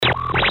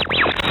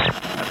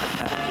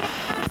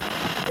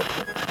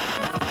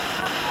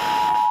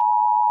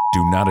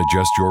Do not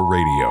adjust your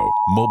radio,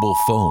 mobile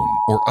phone,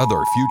 or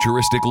other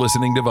futuristic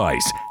listening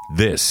device.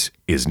 This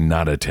is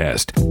not a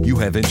test. You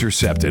have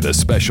intercepted a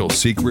special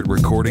secret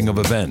recording of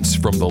events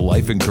from the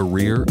life and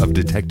career of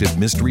Detective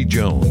Mystery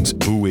Jones.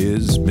 Who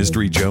is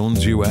Mystery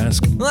Jones, you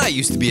ask? Well, I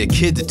used to be a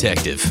kid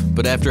detective,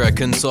 but after I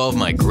couldn't solve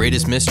my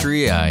greatest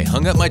mystery, I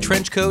hung up my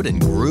trench coat and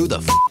grew the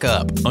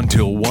up.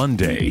 Until one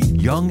day,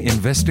 young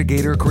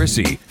investigator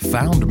Chrissy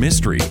found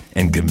Mystery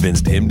and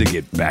convinced him to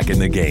get back in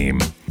the game.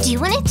 Do you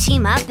want to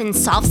team up and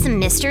solve some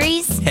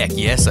mysteries? Heck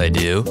yes, I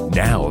do.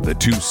 Now the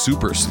two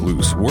super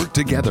sleuths work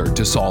together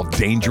to solve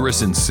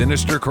dangerous and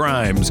sinister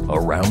crimes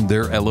around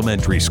their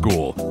elementary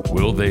school.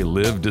 Will they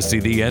live to see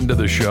the end of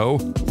the show?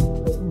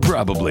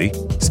 Probably.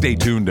 Stay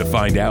tuned to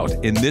find out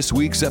in this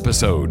week's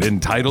episode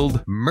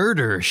entitled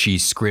Murder, she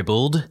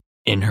scribbled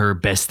in her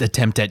best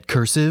attempt at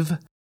cursive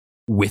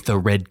with a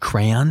red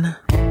crayon.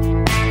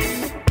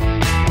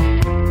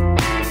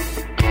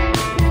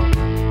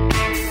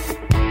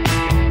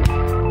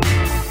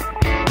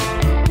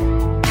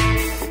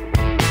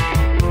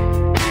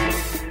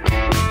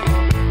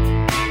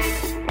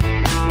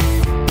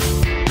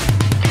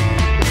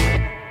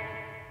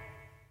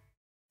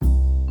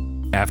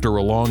 After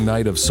a long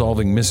night of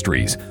solving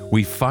mysteries,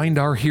 we find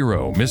our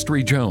hero,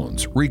 Mystery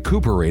Jones,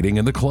 recuperating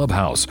in the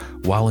clubhouse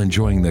while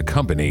enjoying the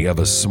company of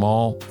a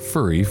small,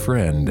 furry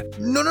friend.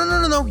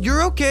 No,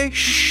 you're okay.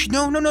 Shh,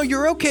 no,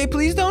 you're okay.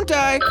 Please don't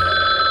die.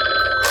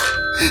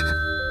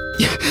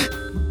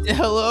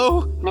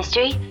 Hello?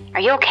 Mystery,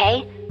 are you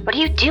okay? What are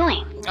you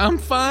doing? I'm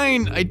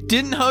fine. I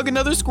didn't hug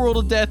another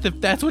squirrel to death,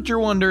 if that's what you're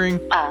wondering.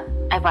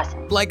 I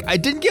wasn't. Like, I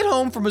didn't get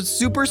home from a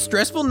super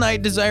stressful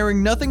night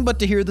desiring nothing but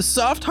to hear the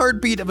soft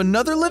heartbeat of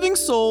another living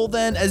soul,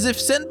 then, as if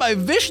sent by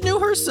Vishnu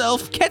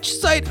herself, catch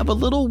sight of a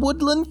little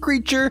woodland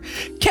creature,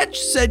 catch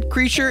said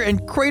creature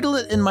and cradle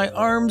it in my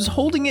arms,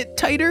 holding it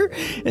tighter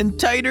and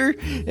tighter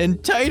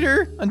and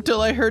tighter until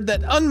I heard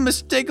that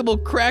unmistakable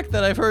crack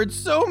that I've heard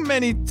so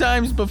many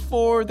times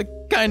before, the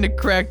kind of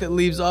crack that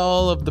leaves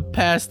all of the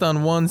past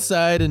on one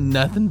side and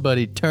nothing but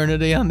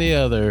eternity on the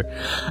other.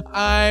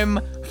 I'm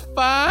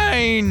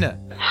fine.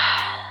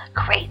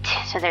 Great.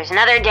 So there's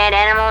another dead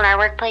animal in our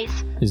workplace?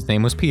 His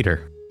name was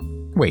Peter.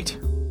 Wait.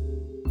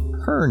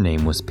 Her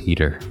name was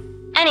Peter.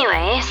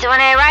 Anyway, so when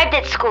I arrived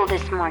at school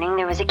this morning,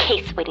 there was a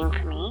case waiting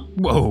for me.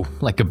 Whoa,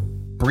 like a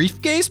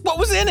briefcase? What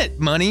was in it?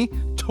 Money?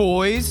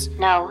 Toys?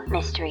 No,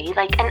 mystery.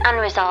 Like an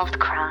unresolved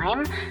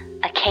crime.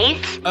 A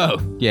case? Oh,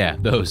 yeah,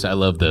 those. I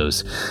love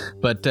those.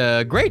 But,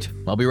 great.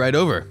 I'll be right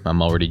over. I'm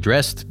already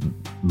dressed.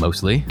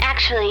 Mostly.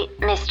 Actually,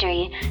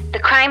 mystery, the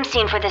crime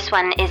scene for this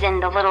one is in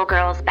the little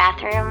girl's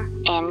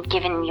bathroom, and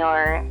given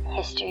your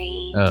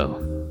history... Oh,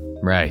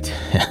 right.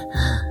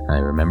 I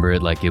remember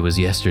it like it was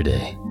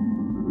yesterday.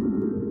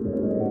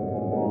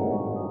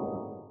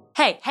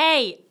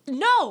 Hey,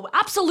 no,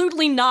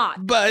 absolutely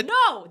not. But...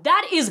 No,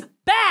 that is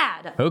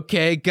bad.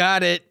 Okay,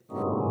 got it.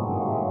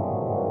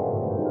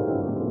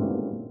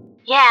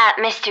 Yeah,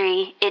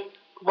 mystery, it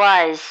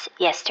was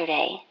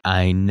yesterday.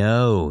 I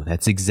know.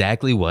 That's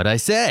exactly what I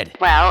said.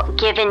 Well,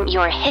 given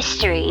your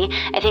history,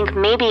 I think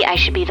maybe I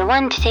should be the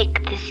one to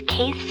take this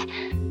case,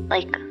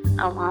 like,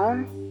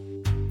 alone?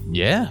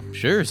 Yeah,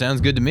 sure.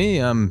 Sounds good to me.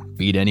 I'm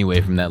beat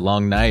anyway from that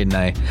long night, and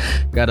I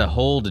got a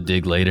hole to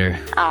dig later.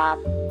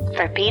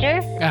 For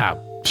Peter?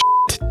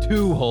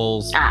 Two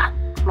holes.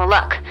 Well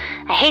look,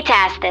 I hate to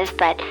ask this,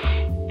 but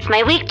it's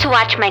my week to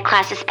watch my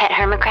class's pet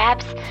hermit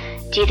crabs.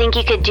 Do you think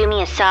you could do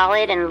me a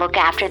solid and look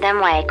after them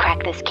while I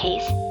crack this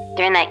case?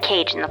 They're in that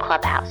cage in the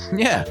clubhouse.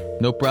 Yeah,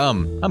 no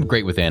problem. I'm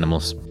great with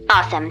animals.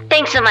 Awesome.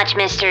 Thanks so much,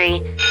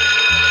 mystery.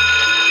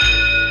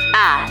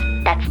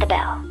 That's the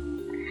bell.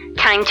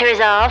 Time to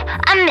resolve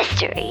a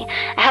mystery.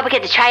 I hope I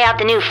get to try out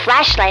the new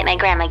flashlight my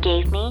grandma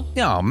gave me.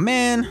 Oh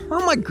man,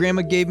 all my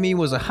grandma gave me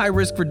was a high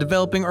risk for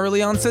developing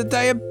early onset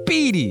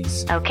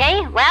diabetes.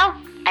 Okay, well,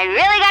 I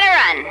really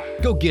gotta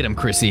run. Go get him,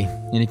 Chrissy.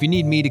 And if you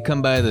need me to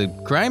come by the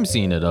crime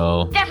scene at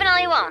all...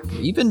 Definitely won't.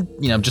 Even,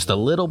 just a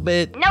little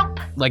bit? Nope.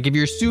 Like if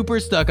you're super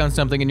stuck on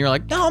something and you're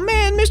like, oh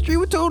man, Mystery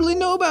would totally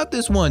know about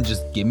this one,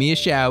 just give me a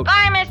shout.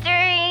 Bye,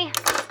 mystery.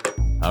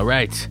 All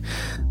right.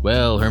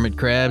 Well, Hermit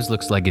Crabs,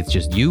 looks like it's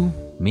just you,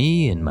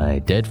 me, and my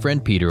dead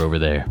friend Peter over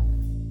there.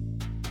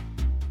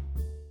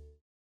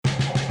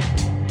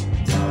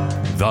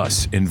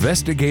 Thus,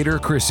 investigator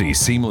Chrissy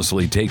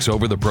seamlessly takes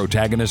over the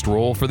protagonist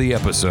role for the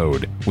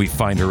episode. We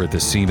find her at the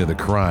scene of the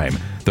crime,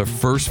 the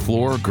first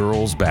floor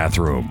girls'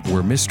 bathroom,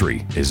 where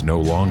Mystery is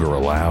no longer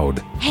allowed.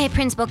 Hey,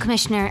 Principal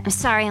Commissioner, I'm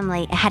sorry I'm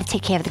late. I had to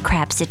take care of the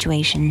crab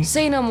situation.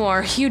 Say no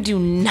more. You do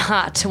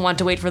not want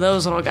to wait for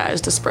those little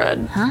guys to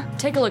spread. Huh?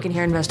 Take a look in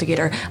here,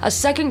 investigator. A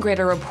second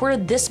grader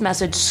reported this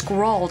message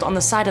scrawled on the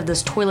side of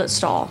this toilet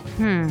stall.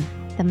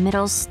 The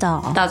middle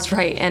stall. That's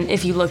right, and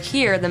if you look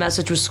here, the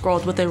message was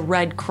scrawled with a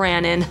red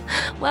crayon in,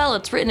 well,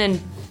 it's written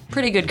in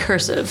pretty good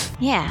cursive.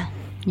 Yeah,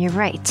 You're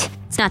right.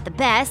 It's not the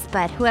best,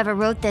 but whoever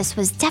wrote this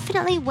was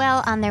definitely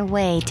well on their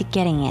way to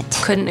getting it.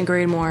 Couldn't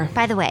agree more.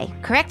 By the way,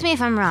 correct me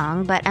if I'm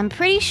wrong, but I'm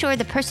pretty sure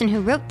the person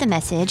who wrote the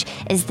message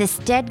is this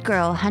dead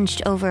girl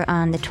hunched over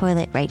on the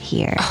toilet right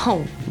here.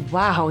 Oh,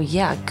 wow,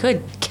 yeah,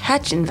 good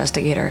catch,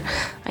 investigator.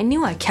 I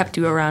knew I kept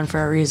you around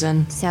for a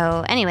reason.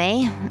 So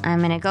anyway,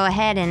 I'm gonna go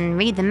ahead and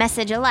read the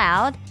message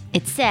aloud.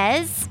 It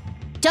says,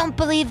 "Don't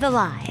believe the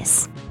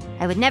lies.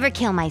 I would never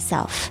kill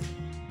myself.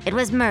 It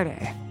was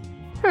murder."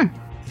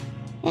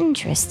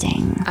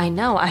 Interesting. I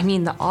know, I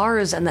mean, the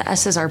R's and the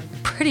S's are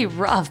pretty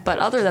rough, but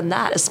other than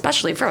that,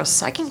 especially for a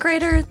second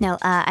grader. No,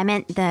 I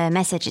meant the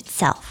message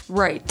itself.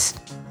 Right.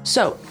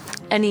 So,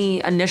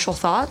 any initial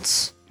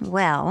thoughts?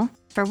 Well,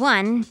 for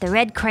one, the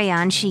red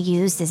crayon she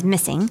used is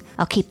missing.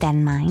 I'll keep that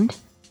in mind.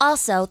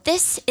 Also,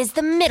 this is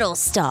the middle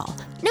stall.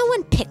 No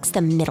one picks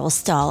the middle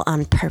stall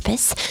on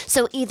purpose,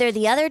 so either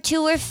the other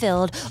two were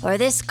filled or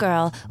this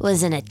girl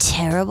was in a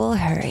terrible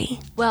hurry.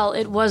 Well,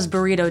 it was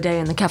burrito day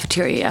in the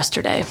cafeteria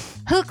yesterday.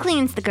 Who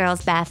cleans the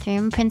girls'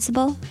 bathroom,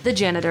 Principal? The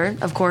janitor,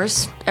 of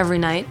course, every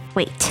night.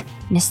 Wait,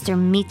 Mr.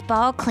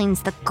 Meatball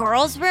cleans the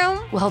girls' room?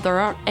 Well, there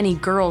aren't any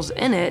girls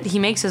in it. He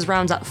makes his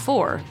rounds at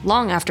 4,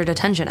 long after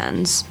detention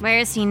ends. Where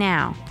is he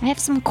now? I have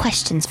some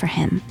questions for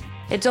him.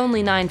 It's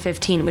only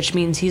 9:15, which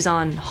means he's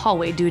on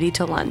hallway duty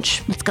till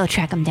lunch. Let's go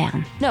track him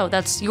down. No,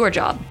 that's your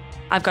job.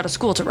 I've got a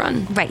school to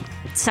run. Right.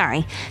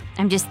 Sorry.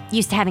 I'm just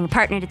used to having a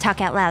partner to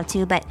talk out loud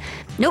to, but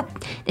nope.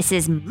 This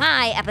is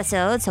my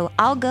episode, so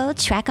I'll go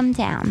track him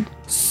down.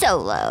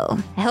 Solo.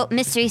 I hope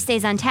Mystery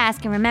stays on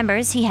task and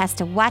remembers he has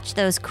to watch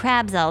those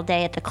crabs all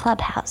day at the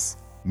clubhouse.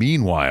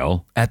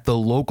 Meanwhile, at the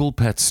local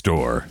pet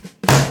store.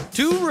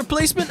 2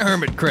 replacement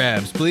hermit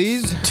crabs,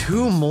 please.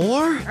 2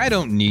 more? I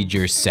don't need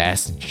your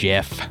sass,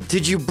 Jeff.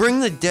 Did you bring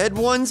the dead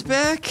ones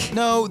back?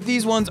 No,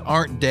 these ones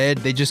aren't dead.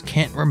 They just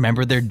can't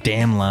remember their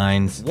damn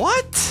lines.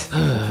 What?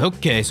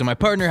 Okay, so my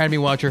partner had me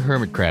watch her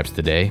hermit crabs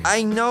today.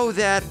 I know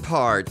that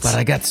part. But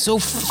I got so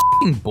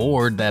f***ing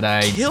bored that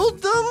I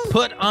killed them?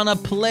 put on a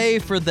play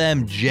for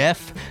them,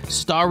 Jeff,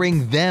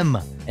 starring them.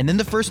 And then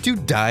the first 2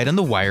 died on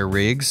the wire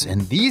rigs,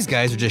 and these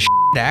guys are just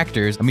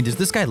actors. I mean, does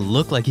this guy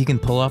look like he can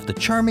pull off the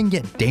charming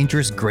yet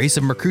dangerous grace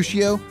of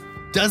Mercutio?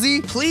 Does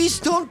he? Please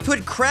don't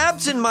put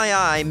crabs in my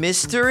eye,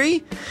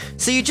 Mystery.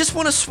 So you just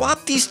want to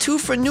swap these 2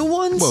 for new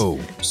ones? Whoa,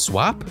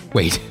 swap?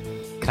 Wait,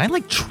 can I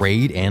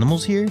trade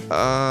animals here?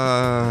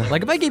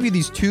 Like if I gave you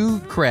these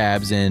 2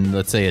 crabs and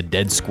let's say a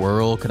dead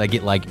squirrel, could I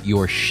get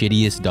your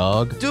shittiest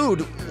dog?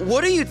 Dude,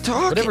 what are you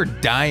talking? Whatever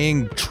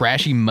dying,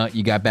 trashy mutt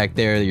you got back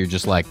there that you're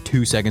just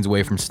 2 seconds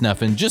away from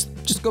snuffing, just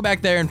go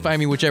back there and find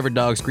me whichever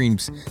dog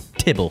screams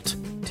Tybalt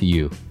to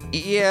you.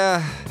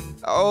 Yeah.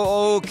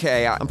 Oh,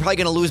 okay. I'm probably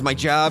gonna lose my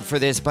job for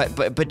this,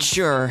 but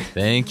sure.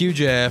 Thank you,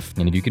 Jeff.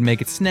 And if you can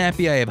make it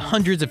snappy, I have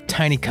hundreds of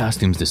tiny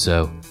costumes to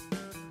sew.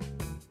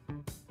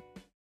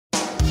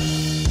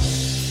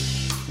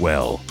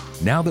 Well,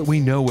 now that we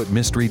know what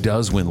Mystery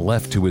does when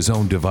left to his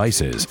own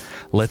devices,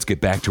 let's get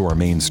back to our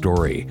main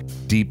story.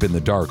 Deep in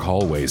the dark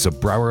hallways of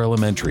Brower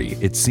Elementary,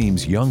 it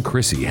seems young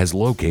Chrissy has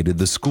located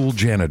the school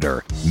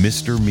janitor,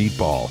 Mr.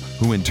 Meatball,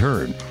 who in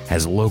turn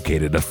has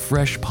located a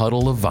fresh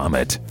puddle of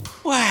vomit.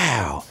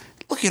 Wow,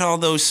 look at all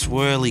those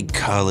swirly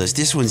colors.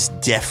 This one's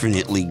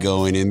definitely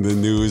going in the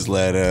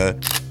newsletter.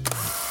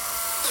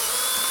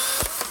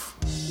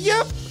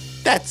 Yep,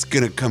 that's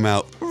gonna come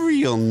out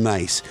real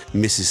nice.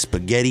 Mrs.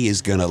 Spaghetti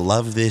is gonna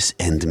love this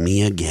and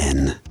me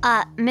again.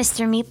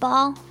 Mr.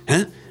 Meatball?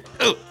 Huh?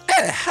 Oh,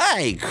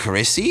 hi,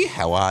 Chrissy.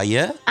 How are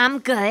you? I'm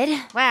good.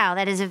 Wow,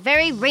 that is a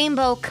very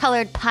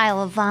rainbow-colored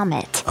pile of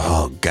vomit.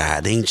 Oh,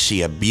 God, ain't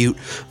she a beaut?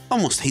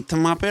 Almost hate to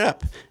mop it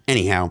up.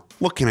 Anyhow,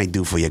 what can I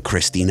do for you,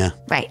 Christina?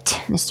 Right,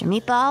 Mr.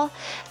 Meatball.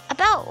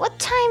 About what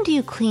time do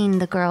you clean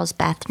the girls'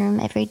 bathroom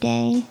every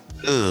day?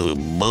 Oh,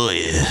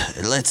 boy.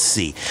 Let's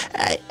see.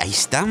 I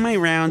start my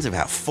rounds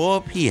about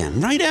 4 p.m.,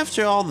 right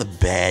after all the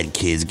bad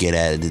kids get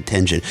out of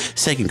detention.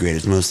 Second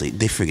graders mostly.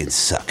 They friggin'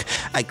 suck.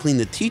 I clean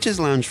the teacher's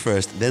lounge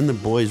first, then the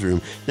boys'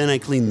 room, then I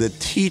clean the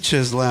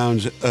teacher's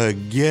lounge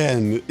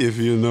again, if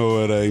you know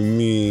what I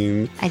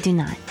mean. I do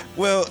not.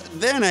 Well,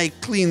 then I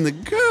clean the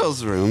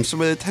girls' room, so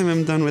by the time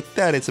I'm done with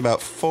that, it's about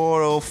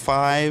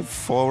 4:05,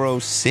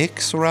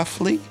 4:06,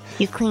 roughly.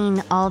 You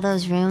clean all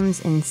those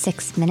rooms in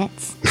 6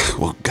 minutes?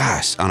 Well,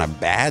 gosh, on a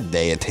bad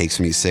day, it takes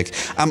me 6.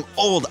 I'm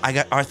old. I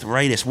got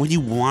arthritis. What do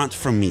you want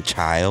from me,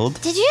 child?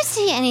 Did you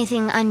see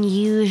anything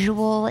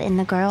unusual in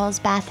the girls'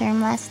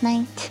 bathroom last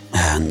night?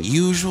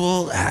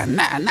 Unusual?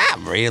 Not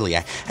really.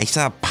 I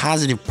saw a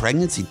positive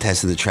pregnancy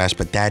test in the trash,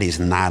 but that is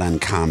not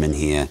uncommon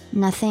here.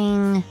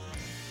 Nothing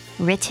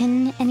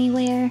written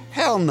anywhere?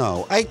 Hell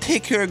no. I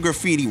take care of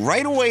graffiti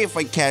right away if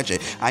I catch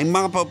it. I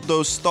mop up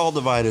those stall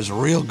dividers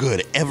real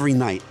good every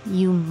night.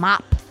 You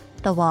mop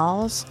the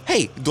walls?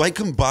 Hey, do I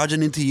come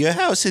barging into your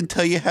house and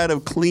tell you how to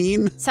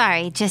clean?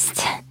 Sorry,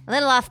 just a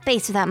little off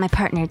base without my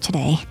partner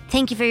today.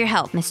 Thank you for your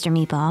help, Mr.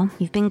 Meatball.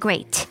 You've been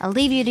great. I'll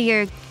leave you to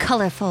your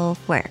colorful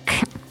work.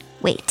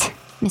 Wait,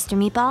 Mr.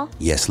 Meatball?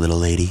 Yes, little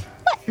lady?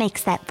 What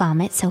makes that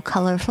vomit so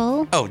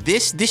colorful? Oh,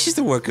 this is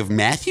the work of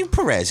Matthew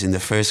Perez in the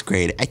first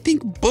grade. I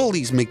think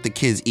bullies make the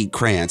kids eat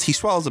crayons. He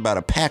swallows about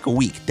a pack a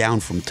week,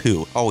 down from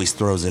 2. Always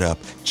throws it up.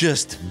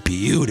 Just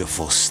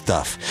beautiful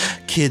stuff.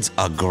 Kids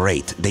are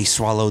great. They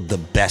swallow the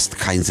best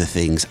kinds of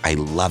things. I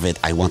love it.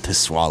 I want to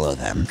swallow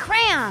them.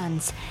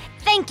 Crayons!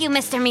 Thank you,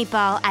 Mr.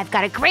 Meatball. I've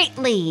got a great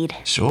lead.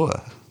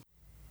 Sure.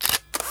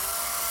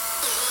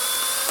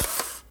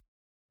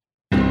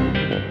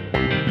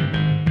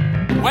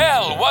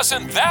 Well,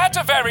 wasn't that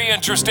a very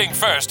interesting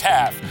first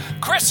half?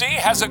 Chrissy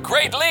has a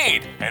great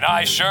lead, and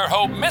I sure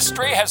hope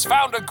Mystery has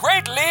found a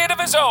great lead of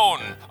his own.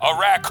 A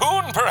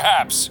raccoon,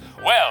 perhaps.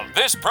 Well,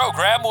 this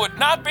program would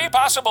not be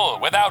possible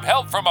without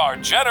help from our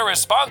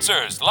generous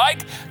sponsors,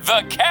 like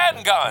the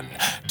Can Gun.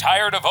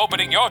 Tired of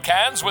opening your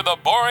cans with a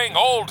boring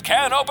old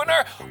can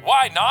opener?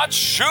 Why not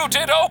shoot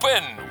it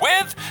open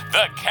with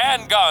the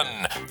Can Gun,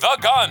 the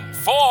gun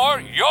for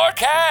your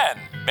can.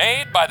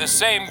 Made by the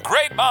same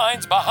great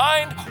minds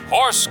behind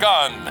Horse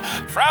Gun.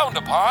 Frowned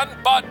upon,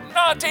 but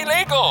not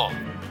illegal.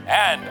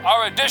 And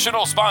our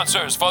additional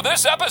sponsors for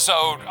this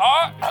episode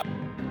are...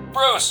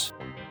 Bruce,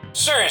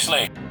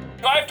 seriously,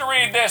 do I have to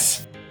read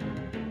this?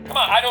 Come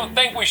on, I don't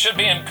think we should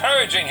be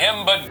encouraging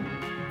him, but...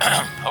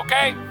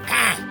 okay?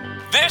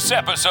 This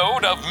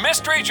episode of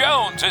Mystery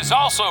Jones is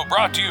also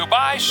brought to you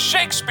by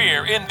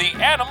Shakespeare in the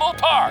Animal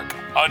Park,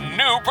 a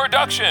new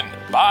production.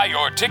 Buy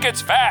your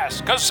tickets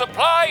fast, because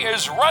supply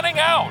is running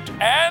out,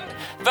 and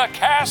the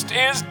cast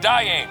is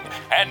dying.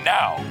 And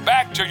now,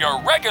 back to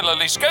your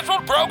regularly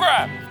scheduled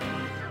program.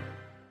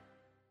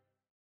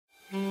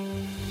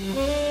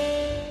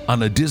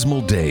 On a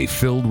dismal day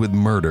filled with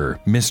murder,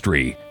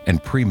 mystery,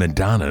 and prima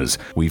donnas,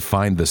 we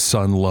find the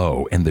sun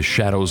low and the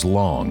shadows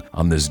long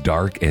on this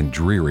dark and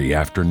dreary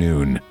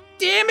afternoon.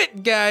 Damn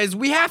it, guys.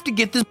 We have to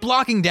get this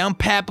blocking down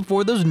pat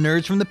before those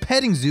nerds from the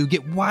petting zoo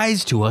get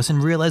wise to us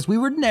and realize we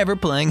were never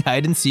playing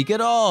hide and seek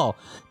at all.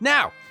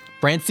 Now,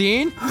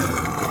 Francine,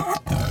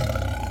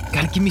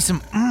 gotta give me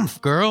some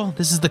oomph, girl.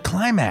 This is the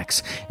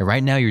climax. And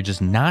right now, you're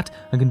just not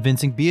a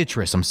convincing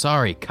Beatrice. I'm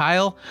sorry.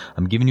 Kyle,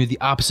 I'm giving you the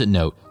opposite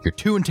note. You're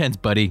too intense,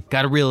 buddy.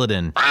 Gotta reel it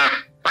in.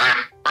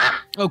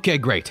 Okay,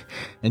 great.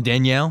 And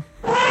Danielle?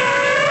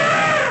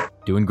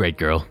 Doing great,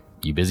 girl.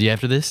 You busy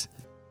after this?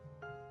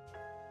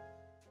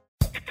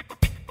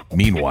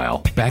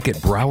 Meanwhile, back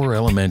at Brower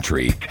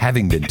Elementary,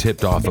 having been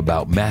tipped off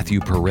about Matthew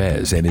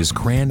Perez and his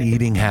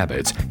crayon-eating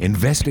habits,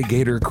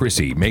 investigator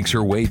Chrissy makes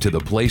her way to the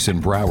place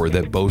in Brower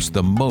that boasts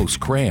the most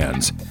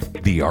crayons,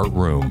 the art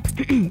room.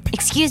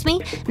 Excuse me,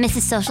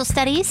 Mrs. Social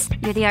Studies?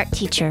 You're the art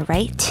teacher,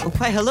 right?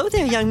 Why, hello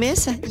there, young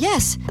miss.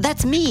 Yes,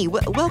 that's me.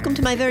 Welcome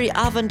to my very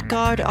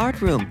avant-garde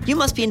art room. You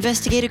must be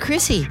Investigator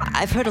Chrissy.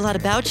 I've heard a lot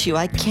about you.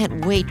 I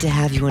can't wait to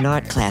have you in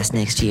art class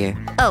next year.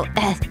 Oh,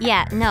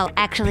 yeah, no,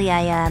 actually,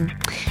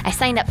 I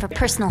signed up for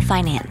personal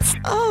finance.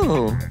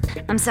 Oh.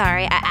 I'm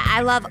sorry,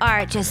 I love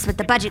art, just with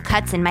the budget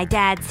cuts and my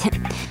dad's,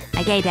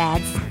 my gay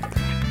dad's,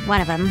 one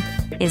of them,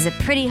 is a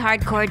pretty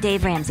hardcore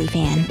Dave Ramsey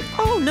fan.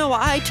 Oh, no,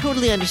 I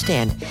totally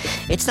understand.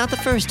 It's not the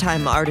first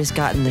time art has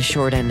gotten the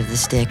short end of the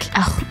stick.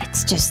 Oh,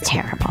 it's just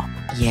terrible.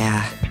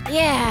 Yeah.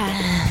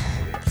 Yeah.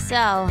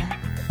 So,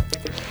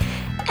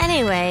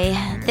 anyway,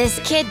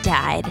 this kid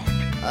died.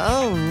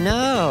 Oh,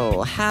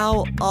 no.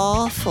 How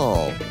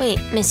awful. Wait,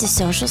 Mrs.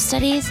 Social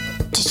Studies?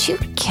 Did you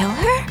kill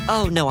her?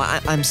 Oh, no,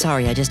 I'm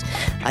sorry.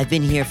 I've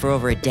been here for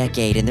over a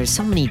decade, and there's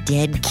so many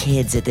dead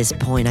kids at this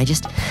point. I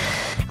just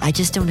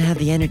don't have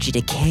the energy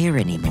to care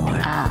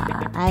anymore.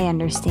 I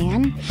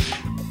understand.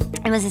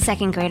 I was a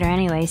second grader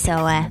anyway, so,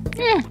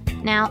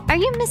 Now, are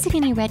you missing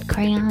any red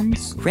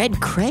crayons? Red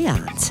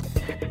crayons?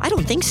 I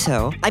don't think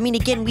so. I mean,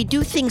 again, we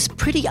do things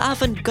pretty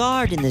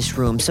avant-garde in this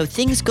room, so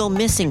things go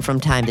missing from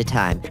time to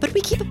time. But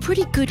we keep a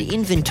pretty good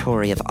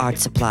inventory of art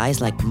supplies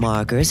like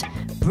markers,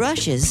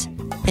 brushes,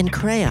 and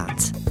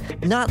crayons.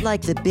 Not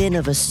like the bin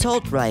of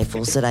assault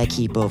rifles that I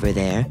keep over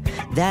there.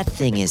 That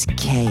thing is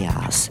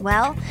chaos.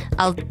 Well,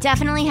 I'll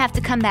definitely have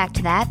to come back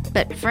to that,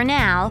 but for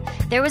now,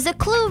 there was a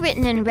clue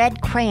written in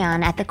red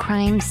crayon at the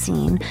crime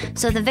scene,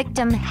 so the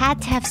victim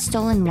had to have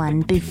stolen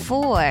one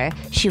before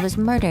she was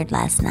murdered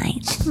last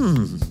night.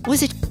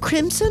 Was it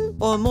crimson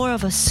or more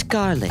of a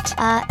scarlet?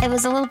 It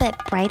was a little bit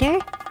brighter.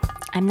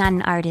 I'm not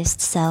an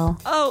artist, so...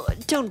 Oh,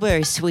 don't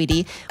worry,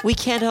 sweetie. We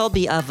can't all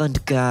be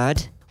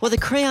avant-garde. Well, the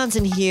crayons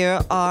in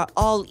here are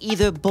all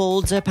either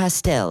bolds or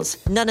pastels.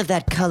 None of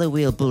that color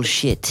wheel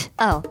bullshit.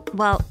 Oh,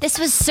 well, this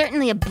was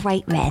certainly a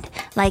bright red.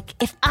 Like,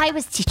 if I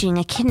was teaching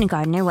a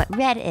kindergartner what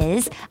red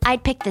is,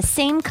 I'd pick the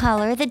same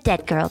color the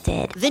dead girl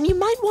did. Then you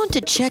might want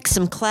to check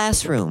some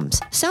classrooms.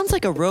 Sounds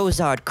like a rose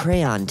art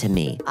crayon to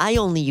me. I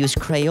only use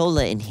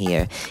Crayola in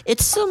here.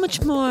 It's so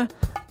much more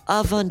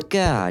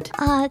avant-garde.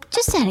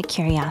 Just out of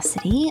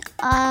curiosity,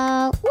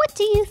 what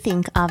do you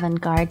think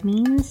avant-garde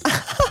means?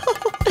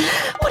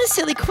 What a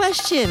silly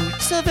question.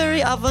 So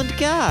very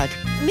avant-garde.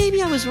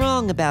 Maybe I was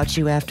wrong about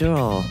you after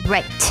all.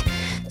 Right.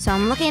 So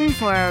I'm looking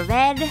for a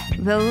red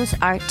rose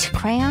art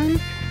crayon.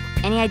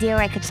 Any idea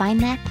where I could find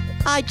that?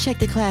 I'd check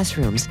the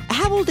classrooms.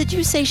 How old did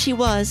you say she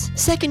was?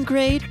 2nd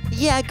grade?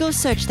 Yeah, go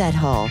search that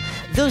hall.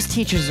 Those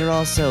teachers are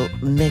also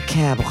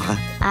macabre.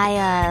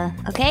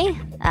 Okay.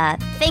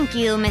 Thank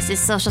you, Mrs.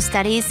 Social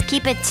Studies.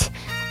 Keep it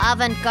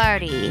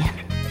avant-garde.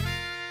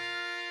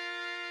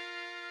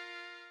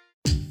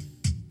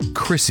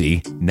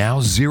 Chrissy, now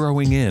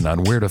zeroing in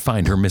on where to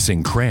find her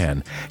missing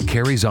crayon,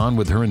 carries on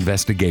with her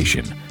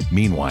investigation.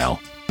 Meanwhile,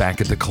 back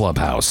at the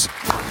clubhouse.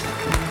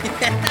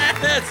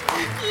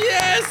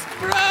 Yes!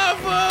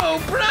 Bravo!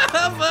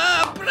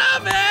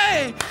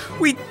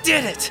 We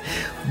did it!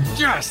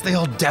 Yes, they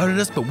all doubted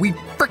us, but we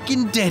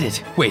frickin' did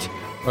it. Wait,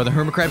 are the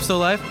hermit crabs still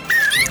alive?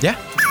 Yeah?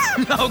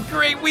 Oh,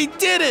 great, we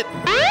did it!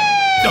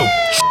 Oh,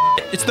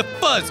 shit, it's the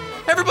fuzz!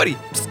 Everybody,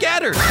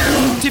 scatter!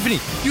 Tiffany,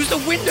 use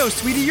the window,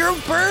 sweetie, you're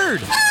a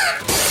bird!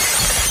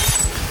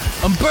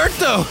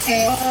 Umberto!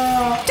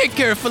 Take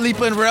care of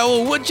Felipe and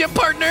Raul, would you,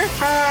 partner?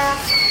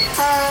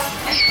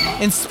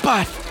 And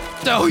Spot!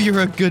 Oh, you're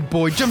a good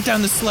boy. Jump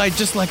down the slide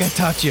just like I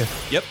taught you.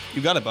 Yep,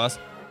 you got it, boss.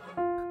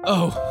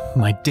 Oh,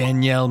 my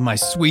Danielle, my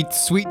sweet,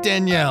 sweet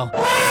Danielle.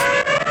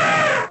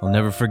 I'll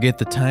never forget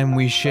the time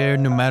we shared,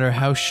 no matter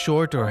how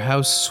short or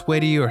how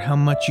sweaty or how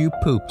much you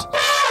pooped.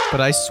 But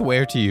I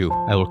swear to you,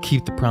 I will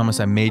keep the promise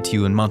I made to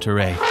you in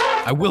Monterey.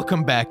 I will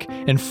come back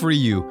and free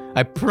you.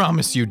 I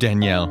promise you,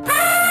 Danielle. No,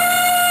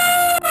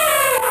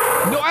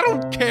 I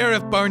don't care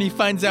if Barney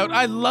finds out.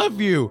 I love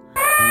you.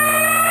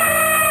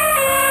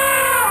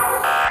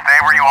 Stay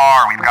where you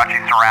are. We've got you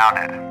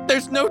surrounded.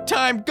 There's no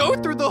time. Go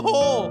through the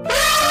hole.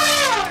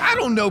 I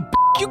don't know.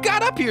 You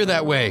got up here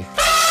that way.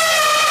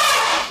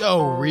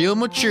 Oh, real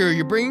mature.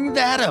 You're bringing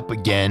that up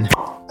again.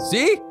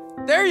 See?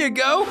 There you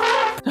go.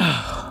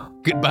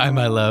 Goodbye,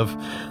 my love.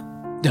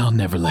 I'll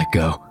never let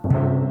go.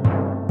 Oh,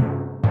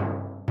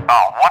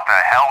 what the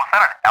hell? Was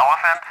that an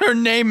elephant? Her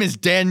name is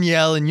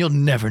Danielle, and you'll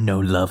never know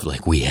love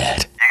like we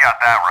had. You got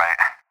that right.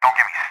 Don't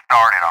get me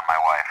started on my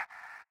wife.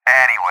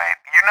 Anyway,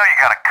 you know you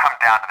gotta come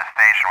down to the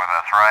station with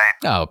us, right?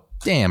 Oh,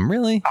 damn,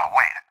 really? Oh,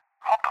 wait.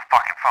 Hold the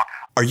fucking phone.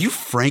 Are you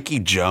Frankie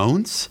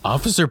Jones?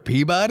 Officer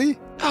Peabody?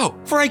 Oh,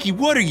 Frankie,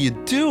 what are you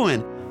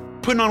doing?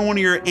 Putting on one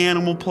of your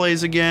animal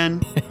plays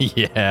again?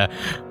 Yeah,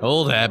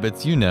 old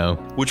habits, you know.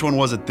 Which one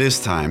was it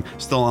this time?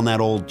 Still on that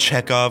old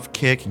Chekhov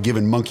kick,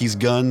 giving monkeys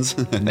guns?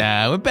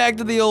 Nah, went back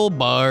to the old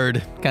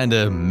Bard.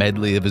 Kinda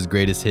medley of his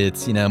greatest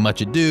hits. You know,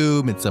 Much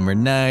Ado, Midsummer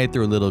Night,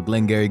 threw a little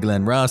Glengarry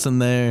Glen Ross in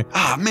there.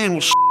 Ah, man,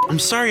 well, I'm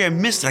sorry I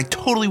missed it. I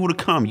totally would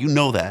have come. You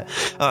know that.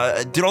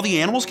 Did all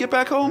the animals get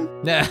back home?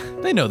 Nah,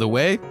 they know the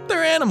way.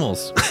 They're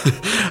animals.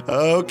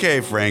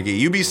 Okay, Frankie,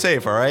 you be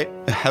safe, all right?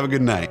 Have a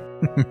good night.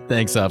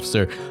 Thanks,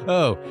 officer.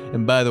 Oh,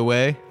 and by the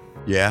way,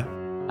 Yeah?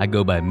 I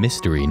go by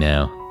Mystery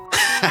now.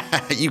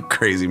 You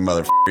crazy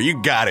motherfucker.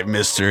 You got it,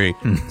 Mystery.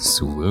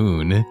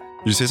 Swoon. Did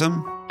you say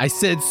something? I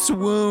said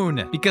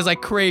swoon because I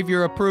crave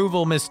your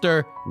approval,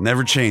 mister.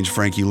 Never change,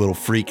 Frankie, little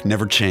freak.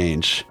 Never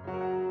change.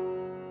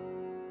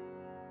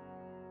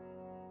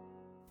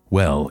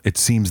 Well, it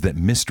seems that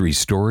Mystery's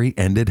story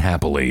ended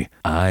happily.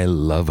 I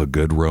love a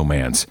good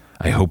romance.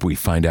 I hope we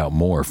find out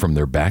more from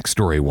their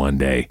backstory one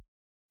day.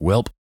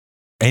 Welp.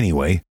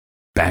 Anyway,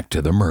 back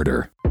to the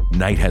murder.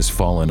 Night has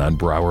fallen on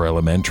Brower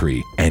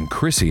Elementary, and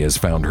Chrissy has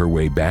found her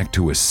way back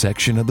to a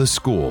section of the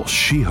school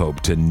she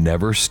hoped to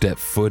never step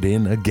foot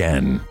in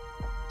again.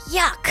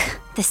 Yuck!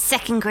 The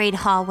 2nd grade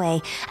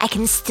hallway. I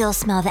can still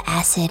smell the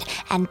acid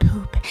and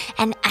poop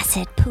and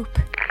acid poop.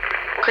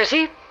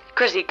 Chrissy,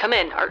 come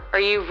in. Are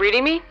you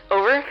reading me?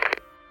 Over?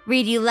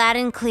 Read you loud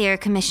and clear,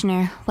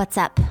 Commissioner. What's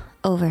up?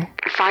 Over.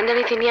 Find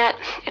anything yet?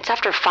 It's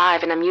after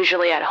 5 and I'm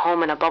usually at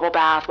home in a bubble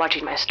bath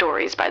watching my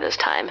stories by this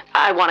time.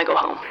 I want to go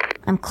home.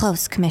 I'm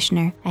close,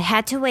 Commissioner. I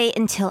had to wait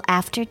until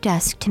after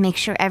dusk to make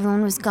sure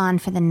everyone was gone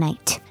for the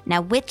night.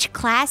 Now, which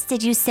class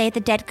did you say the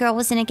dead girl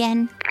was in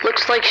again?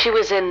 Looks like she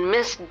was in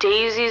Miss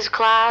Daisy's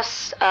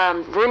class,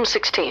 room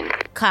 16.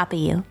 Copy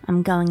you.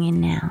 I'm going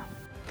in now.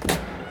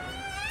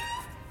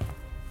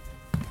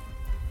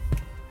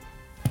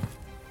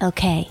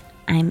 Okay,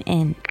 I'm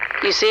in.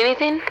 You see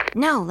anything?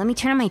 No, let me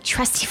turn on my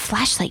trusty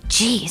flashlight.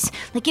 Jeez.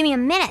 Like, give me a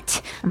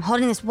minute. I'm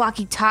holding this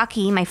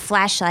walkie-talkie, my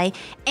flashlight,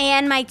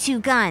 and my 2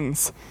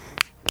 guns.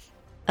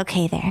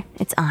 Okay, there.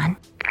 It's on.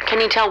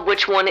 Can you tell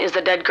which one is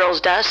the dead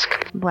girl's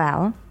desk?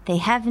 Well, they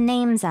have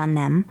names on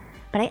them,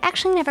 but I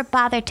actually never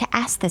bothered to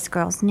ask this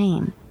girl's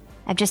name.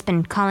 I've just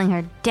been calling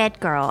her Dead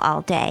Girl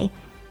all day.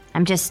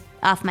 I'm just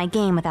off my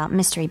game without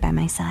Mystery by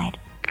my side.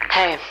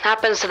 Hey,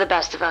 happens to the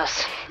best of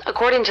us.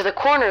 According to the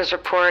coroner's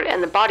report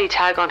and the body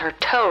tag on her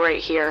toe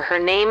right here, her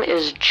name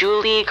is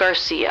Julie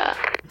Garcia.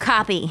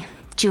 Copy.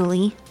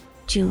 Julie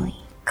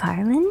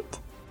Garland?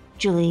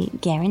 Julie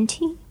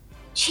Guarantee?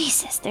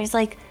 Jesus, there's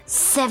like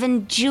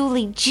 7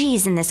 Julie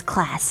G's in this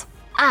class.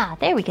 Ah,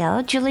 there we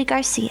go, Julie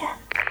Garcia.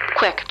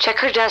 Quick, check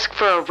her desk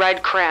for a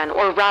red crayon,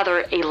 or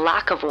rather, a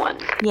lack of one.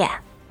 Yeah,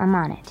 I'm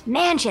on it.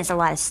 Man, she has a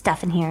lot of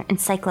stuff in here.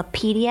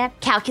 Encyclopedia,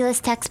 calculus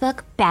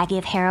textbook, baggie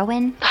of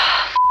heroin.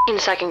 In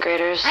 2nd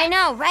graders. I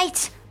know,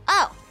 right?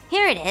 Oh,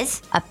 here it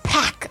is. A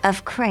pack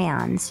of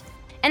crayons.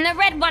 And the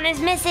red one is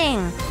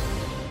missing.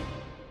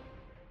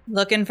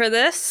 Looking for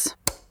this?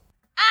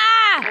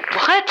 Ah!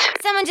 What?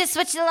 Someone just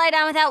switched the light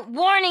on without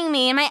warning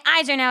me, and my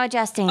eyes are now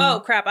adjusting. Oh,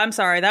 crap. I'm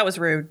sorry. That was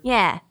rude.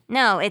 Yeah.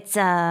 No, it's,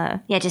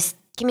 just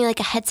give me like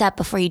a heads up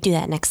before you do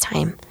that next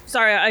time.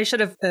 Sorry, I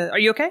should have... are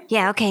you okay?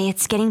 Yeah, okay,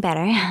 it's getting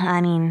better.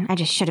 I mean, I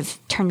just should have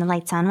turned the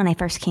lights on when I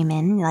first came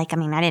in. I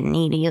didn't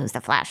need to use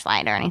the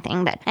flashlight or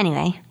anything, but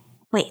anyway.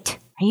 Wait,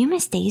 are you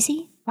Miss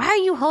Daisy? Why are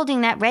you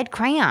holding that red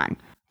crayon?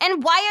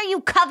 And why are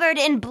you covered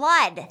in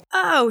blood?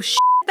 Oh,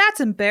 that's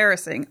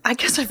embarrassing. I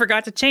guess I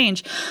forgot to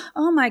change.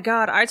 Oh my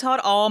god, I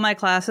taught all my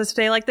classes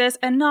today like this,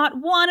 and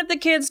not one of the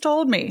kids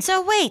told me.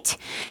 So wait,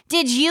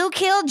 did you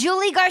kill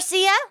Julie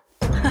Garcia?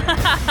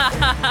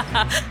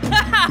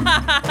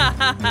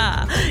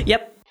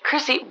 Yep.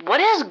 Chrissy, what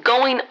is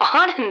going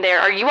on in there?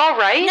 Are you all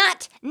right?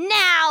 Not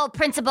now,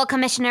 Principal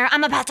Commissioner.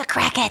 I'm about to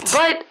crack it.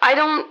 But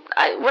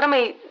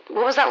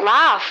what was that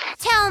laugh?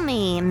 Tell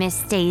me,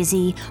 Miss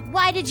Daisy,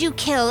 why did you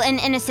kill an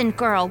innocent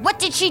girl? What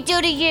did she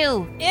do to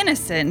you?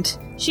 Innocent?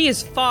 She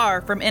is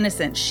far from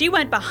innocent. She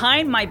went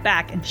behind my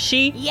back and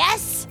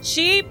Yes?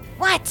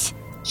 What?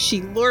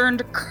 She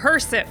learned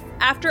cursive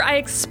after I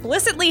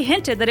explicitly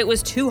hinted that it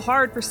was too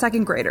hard for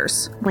second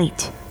graders.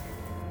 Wait,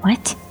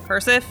 what?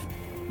 Cursive?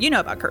 You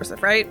know about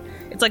cursive, right?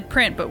 It's like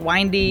print, but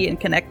windy and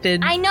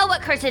connected. I know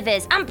what cursive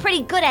is. I'm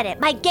pretty good at it.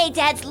 My gay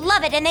dads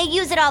love it and they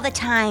use it all the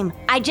time.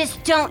 I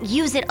just don't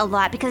use it a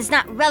lot because it's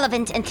not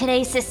relevant in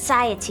today's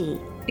society.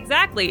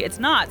 Exactly, it's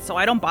not, so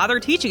I don't bother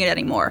teaching it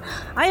anymore.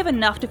 I have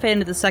enough to fit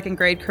into the second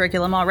grade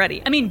curriculum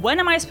already. I mean, when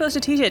am I supposed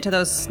to teach it to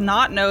those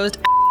snot-nosed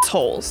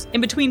assholes?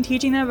 In between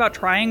teaching them about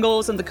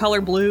triangles and the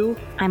color blue?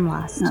 I'm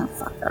lost. Oh,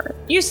 fuck her.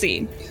 You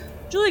see,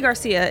 Julie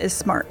Garcia is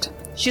smart.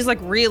 She's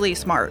really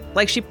smart.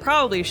 She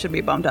probably should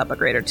be bumped up a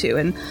grade or two.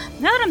 And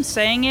now that I'm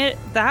saying it,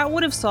 that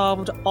would have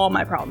solved all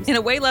my problems in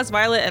a way less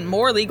violent and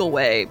more legal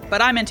way.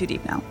 But I'm in too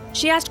deep now.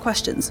 She asked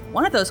questions.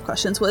 One of those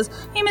questions was,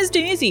 "Hey, Miss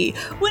Daisy,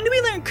 when do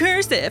we learn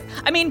cursive?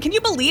 Can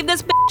you believe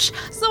this, bitch?"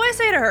 So I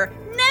say to her,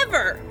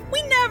 "Never.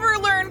 We never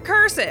learn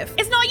cursive.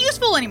 It's not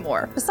useful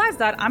anymore." Besides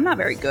that, I'm not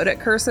very good at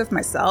cursive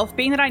myself,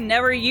 being that I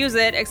never use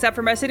it except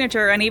for my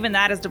signature, and even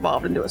that has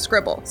devolved into a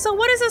scribble. So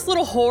what does this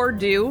little whore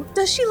do?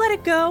 Does she let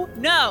it go?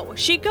 No.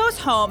 She goes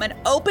home and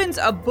opens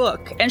a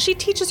book, and she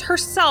teaches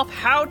herself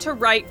how to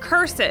write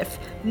cursive.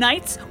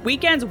 Nights,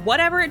 weekends,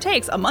 whatever it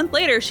takes. A month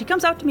later, she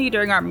comes out to me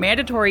during our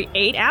mandatory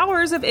 8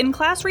 hours of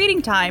in-class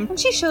reading time, and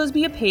she shows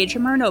me a page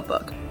from her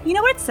notebook. You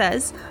know what it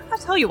says? I'll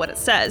tell you what it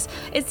says.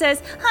 It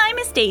says, "Hi,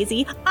 Miss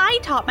Daisy. I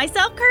taught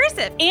myself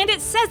cursive." And it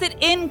says it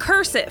in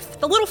cursive.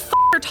 The little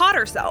f***er taught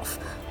herself.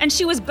 And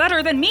she was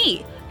better than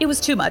me. It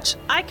was too much.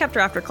 I kept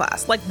her after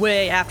class,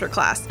 way after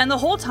class. And the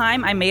whole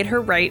time I made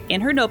her write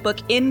in her notebook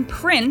in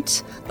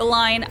print the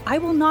line, "I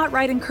will not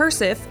write in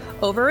cursive,"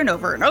 over and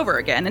over and over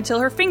again until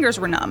her fingers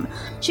were numb.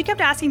 She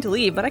kept asking to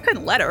leave, but I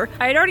couldn't let her.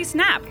 I had already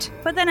snapped.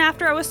 But then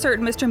after I was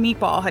certain Mr.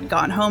 Meatball had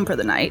gone home for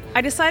the night,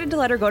 I decided to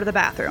let her go to the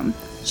bathroom.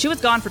 She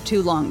was gone for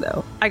too long,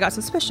 though. I got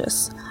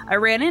suspicious. I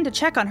ran in to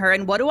check on her,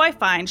 and what do I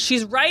find?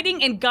 She's writing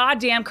in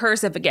goddamn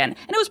cursive again.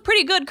 And it was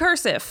pretty good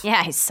cursive.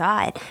 Yeah, I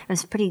saw it. It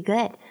was pretty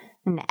good.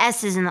 And the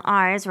S's and the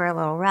R's were a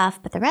little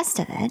rough, but the rest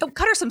of it... Oh,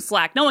 cut her some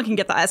slack. No one can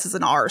get the S's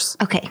and R's.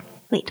 Okay,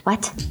 wait,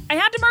 what? I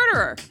had to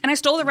murder her, and I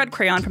stole the red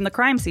crayon from the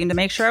crime scene to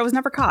make sure I was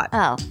never caught.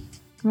 Oh,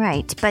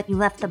 right, but you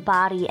left the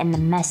body and the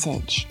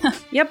message.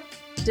 Yep.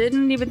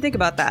 Didn't even think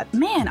about that.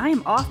 Man, I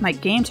am off my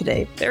game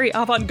today. Very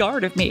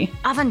avant-garde of me.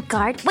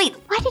 Avant-garde? Wait,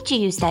 why did you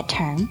use that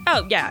term?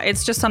 Oh, yeah,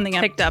 it's just something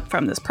I picked up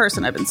from this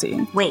person I've been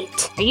seeing.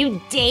 Wait, are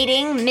you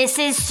dating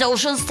Mrs.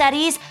 Social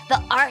Studies,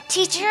 the art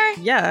teacher?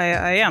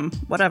 Yeah, I am.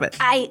 What of it?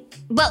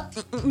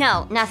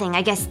 No, nothing.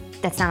 I guess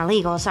that's not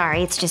illegal,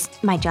 sorry. It's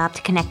just my job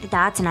to connect the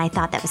dots, and I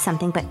thought that was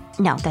something, but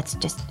no, that's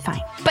just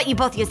fine. But you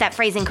both used that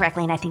phrase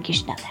incorrectly, and I think you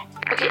should know that.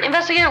 Okay,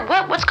 investigator,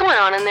 what's going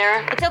on in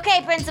there? It's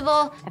okay,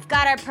 Principal. I've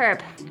got our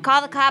perp.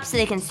 Call the cops so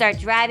they can start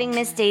driving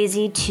Miss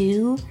Daisy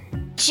to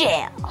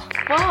jail.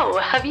 Whoa,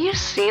 have you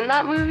seen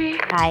that movie?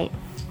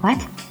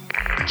 What?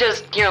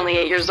 You're only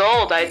 8 years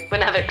old. I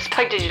wouldn't have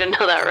expected you to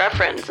know that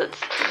reference.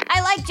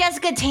 I like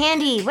Jessica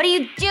Tandy. What are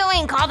you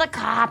doing? Call the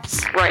cops.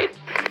 Right.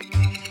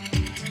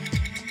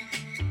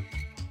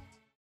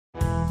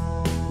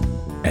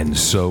 And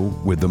so,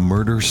 with the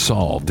murder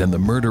solved and the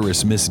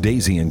murderous Miss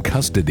Daisy in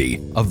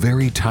custody, a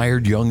very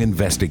tired young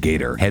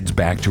investigator heads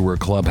back to her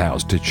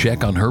clubhouse to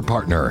check on her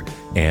partner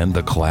and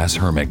the class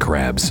hermit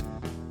crabs.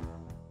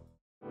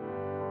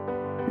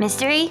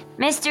 Mystery?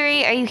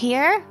 Mystery, are you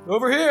here?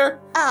 Over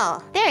here.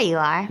 Oh, there you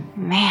are.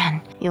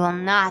 Man, you will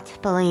not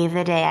believe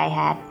the day I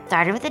had.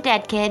 Started with a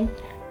dead kid,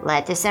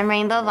 led to some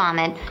rainbow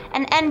vomit,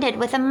 and ended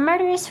with a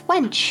murderous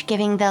wench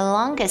giving the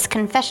longest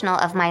confessional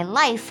of my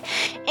life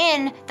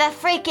in the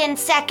freaking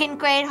second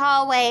grade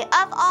hallway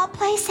of all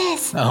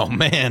places. Oh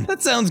man,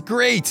 that sounds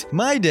great.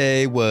 My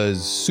day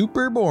was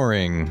super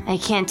boring. I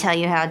can't tell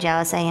you how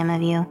jealous I am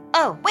of you.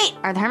 Oh, wait,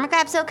 are the hermit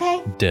crabs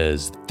okay?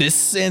 Does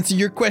this answer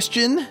your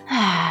question?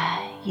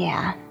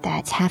 Yeah,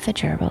 that's half a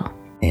gerbil.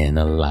 An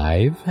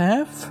alive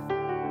half?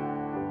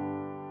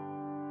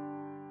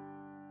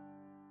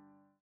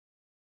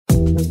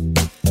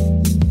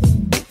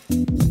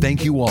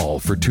 Thank you all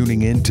for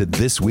tuning in to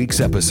this week's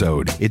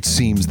episode. It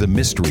seems the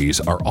mysteries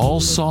are all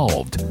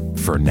solved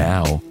for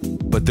now,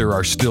 but there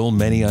are still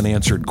many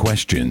unanswered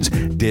questions.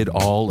 Did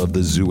all of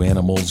the zoo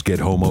animals get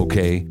home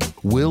okay?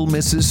 Will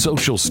Mrs.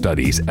 Social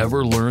Studies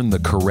ever learn the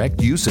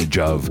correct usage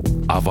of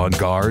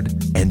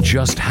avant-garde? And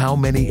just how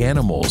many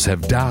animals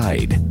have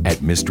died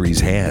at Mystery's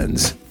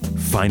hands?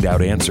 Find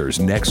out answers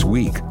next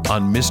week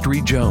on Mystery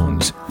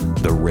Jones,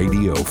 The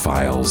Radio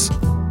Files.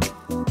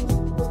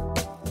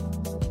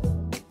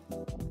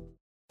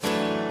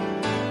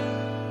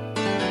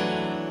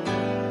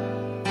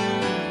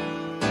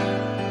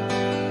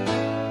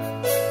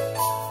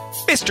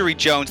 Mystery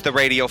Jones, The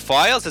Radio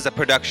Files is a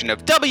production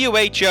of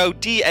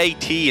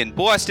WHO-DAT in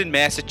Boston,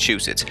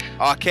 Massachusetts.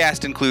 Our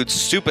cast includes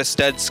super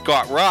stud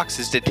Scott Rocks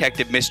as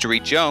Detective Mystery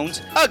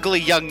Jones, ugly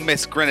young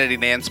Miss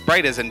Grenadine Ann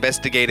Sprite as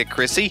Investigator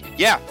Chrissy.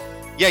 Yeah,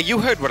 you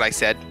heard what I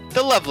said.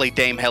 The lovely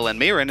Dame Helen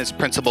Mirren as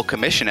Principal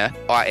Commissioner,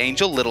 our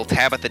angel little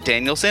Tabitha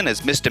Danielson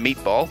as Mr.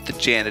 Meatball, the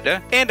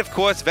janitor, and of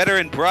course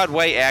veteran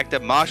Broadway actor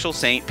Marshall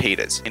St.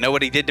 Peters. You know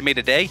what he did to me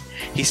today?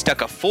 He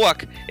stuck a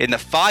fork in the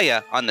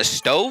fire on the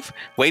stove,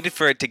 waited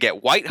for it to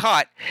get white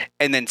hot,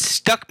 and then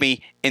stuck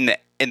me in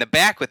the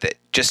back with it.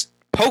 Just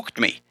poked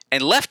me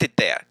and left it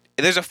there.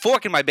 There's a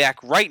fork in my back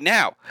right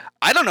now.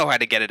 I don't know how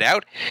to get it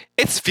out.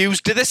 It's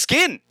fused to the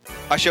skin.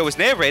 Our show is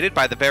narrated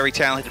by the very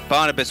talented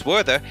Barnabas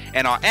Werther,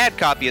 and our ad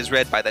copy is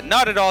read by the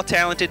not at all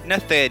talented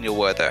Nathaniel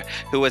Werther,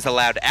 who is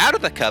allowed out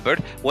of the cupboard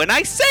when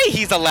I say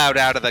he's allowed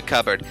out of the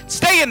cupboard.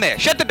 Stay in there!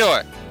 Shut the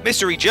door!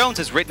 Mystery Jones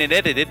is written and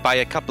edited by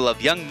a couple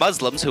of young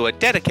Muslims who are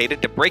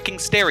dedicated to breaking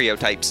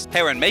stereotypes.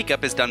 Hair and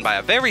makeup is done by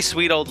a very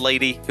sweet old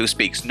lady who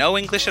speaks no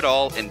English at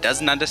all and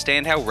doesn't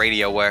understand how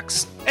radio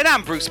works. And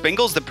I'm Bruce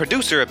Bingles, the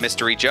producer of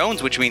Mystery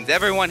Jones, which means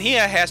everyone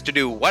here has to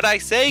do what I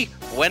say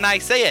when I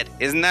say it.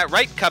 Isn't that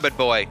right, Cupboard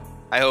Boy?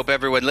 I hope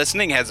everyone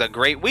listening has a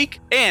great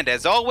week, and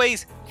as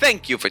always,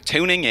 thank you for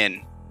tuning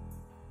in.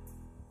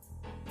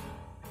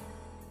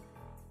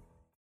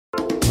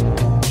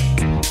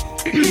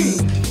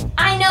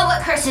 I know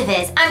what cursive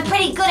is. I'm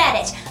pretty good at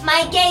it.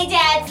 My gay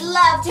dads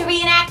love to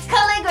reenact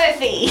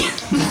calligraphy.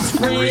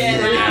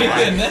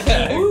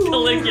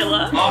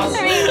 Caligula.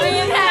 Awesome.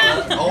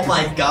 Reenact. Oh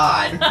my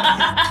god.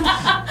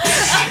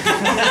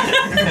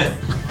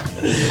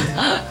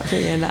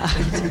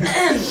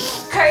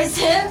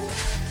 Cursive.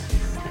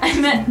 I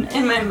meant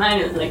in my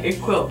mind it was like a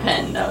quill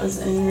pen that was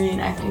in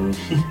reenacting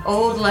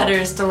old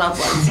letters to loved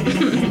ones.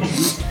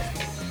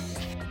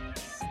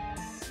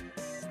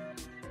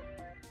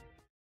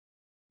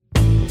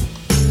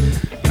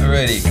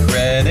 Alrighty,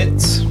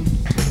 credits.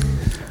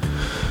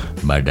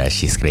 Murder,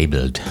 she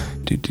scribbled.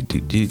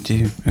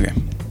 Okay.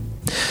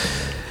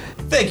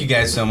 Thank you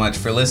guys so much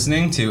for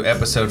listening to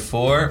episode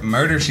 4,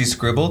 Murder, She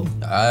Scribbled.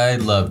 I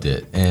loved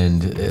it,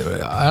 and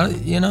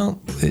here's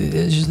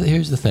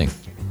the thing.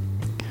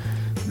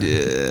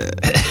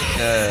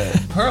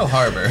 Pearl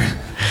Harbor.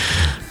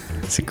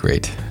 It's a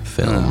great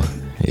film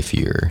if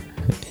you're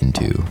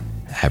into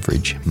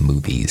average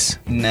movies.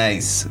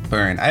 Nice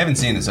burn. I haven't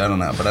seen it, so I don't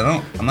know, but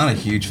I'm not a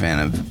huge fan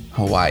of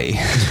Hawaii.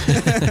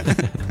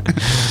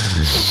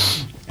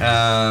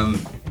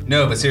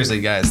 No, but seriously,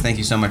 guys, thank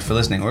you so much for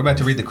listening. We're about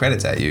to read the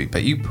credits at you,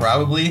 but you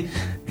probably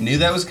knew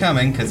that was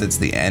coming because it's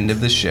the end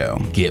of the show.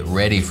 Get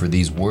ready for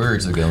these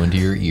words that go into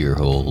your ear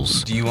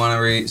holes. Do you want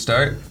to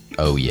restart?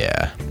 Oh,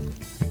 yeah.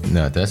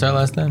 No, did I start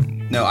last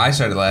time? No, I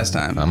started last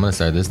time. I'm going to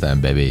start this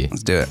time, baby.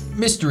 Let's do it.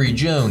 Mystery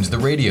Jones, The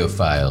Radio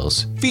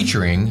Files,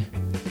 featuring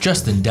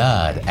Justin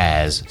Dodd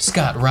as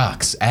Scott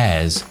Rocks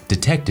as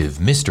Detective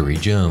Mystery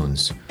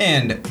Jones.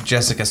 And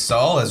Jessica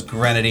Saul as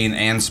Grenadine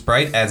Ann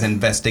Sprite as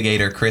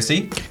Investigator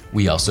Chrissy.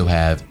 We also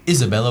have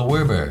Isabella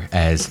Werber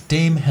as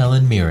Dame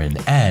Helen Mirren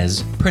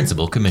as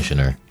Principal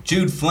Commissioner.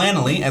 Jude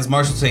Flannelly as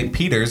Marshall St.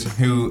 Peters,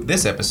 who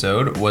this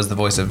episode was the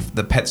voice of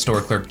the pet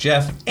store clerk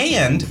Jeff,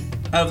 and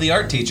of the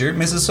art teacher,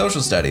 Mrs.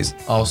 Social Studies.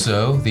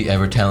 Also, the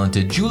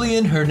ever-talented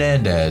Julian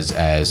Hernandez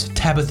as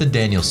Tabitha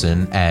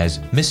Danielson as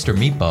Mr.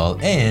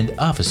 Meatball and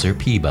Officer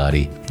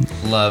Peabody.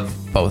 Love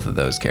both of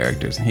those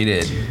characters. He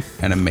did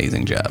an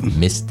amazing job.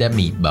 Mr.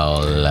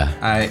 Meatball.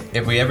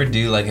 If we ever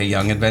do like a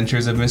Young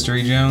Adventures of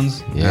Mystery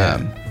Jones,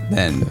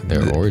 then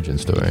their origin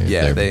story.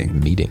 Yeah, their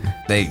meeting.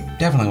 They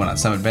definitely went on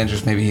some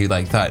adventures. Maybe he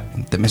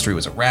thought the mystery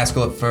was a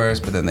rascal at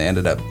first, but then they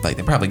ended up they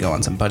probably go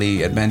on some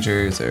buddy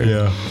adventures or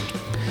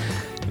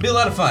It'd be a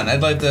lot of fun.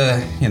 I'd like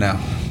to,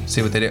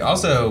 see what they do.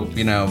 Also,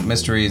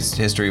 Mystery's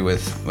history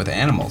with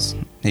animals.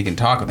 He can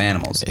talk with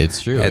animals.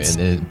 It's true.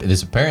 And it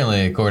is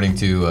apparently, according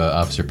to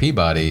Officer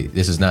Peabody,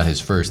 this is not his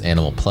first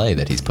animal play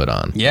that he's put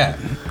on. Yeah,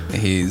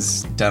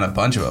 he's done a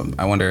bunch of them.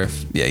 I wonder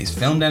if he's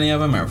filmed any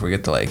of them, or if we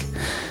get to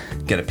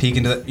get a peek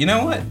into that. You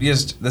know what?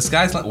 Just the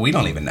sky's we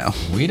don't even know.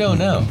 We don't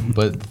know.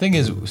 But the thing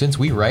is, since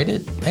we write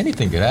it,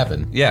 anything could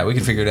happen. Yeah, we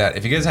can figure it out.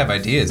 If you guys have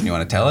ideas and you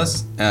want to tell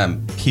us,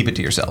 keep it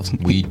to yourselves.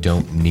 We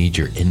don't need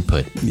your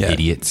input,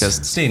 idiots.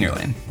 Just stay in your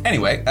lane.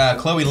 Anyway,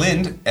 Chloe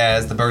Lind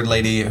as the bird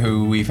lady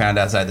who we found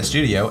outside the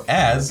studio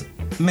as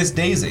Miss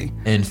Daisy.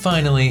 And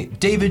finally,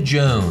 David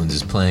Jones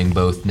is playing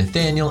both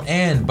Nathaniel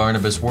and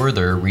Barnabas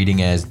Werther,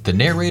 reading as the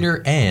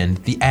narrator and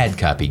the ad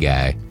copy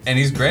guy. And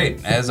he's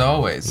great, as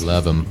always.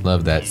 Love him.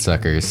 Love that,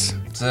 suckers.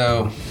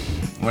 So,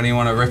 what do you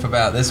want to riff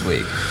about this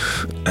week?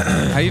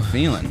 How you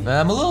feeling?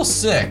 I'm a little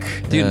sick.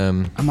 Dude,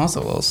 I'm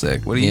also a little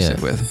sick. What are you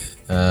sick with?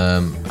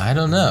 I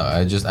don't know.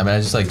 I just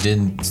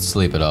didn't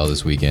sleep at all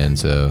this weekend,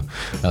 so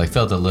I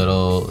felt a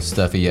little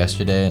stuffy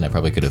yesterday, and I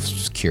probably could have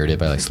cured it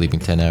by sleeping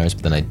 10 hours,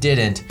 but then I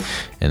didn't,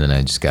 and then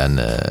I just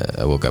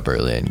I woke up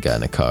early and got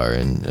in a car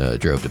and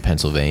drove to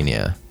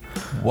Pennsylvania.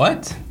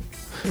 What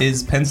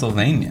is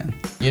Pennsylvania?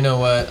 You know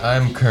what? I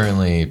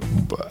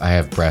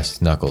have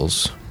brass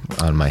knuckles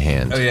on my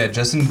hand. Oh yeah,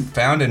 Justin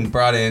found and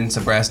brought in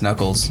some brass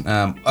knuckles.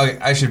 Okay,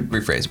 I should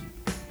rephrase.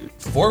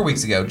 4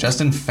 weeks ago,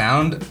 Justin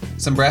found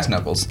some brass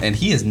knuckles, and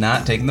he has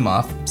not taken them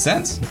off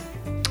since.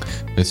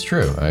 It's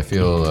true. I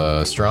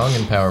feel strong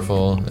and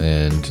powerful,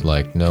 and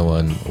like no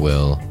one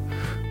will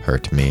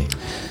hurt me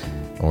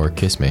or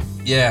kiss me.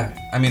 Yeah,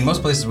 I mean,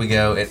 most places we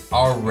go, it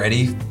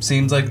already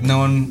seems like no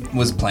one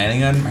was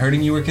planning on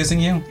hurting you or kissing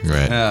you.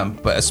 Right.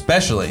 But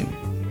especially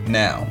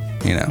now,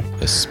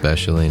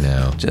 Especially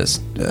now.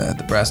 Just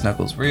the brass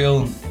knuckles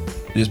real,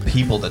 just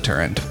people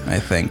deterrent, I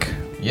think.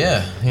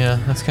 Yeah,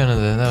 that was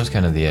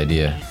kind of the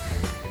idea.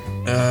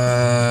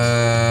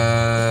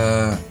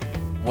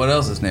 What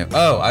else is new?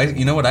 Oh,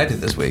 you know what I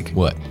did this week?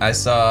 What? I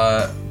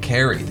saw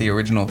Carrie, the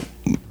original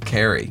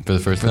Carrie. For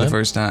the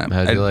first time?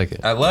 How'd you like it?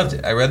 I loved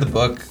it. I read the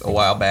book a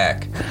while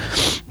back.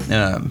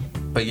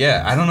 But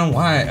yeah, I don't know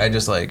why. I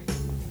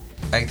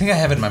think I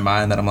have it in my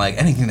mind that I'm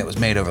anything that was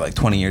made over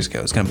 20 years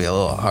ago is going to be a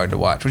little hard to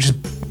watch, which is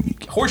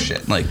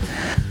horseshit.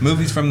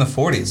 Movies from the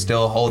 40s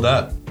still hold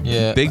up.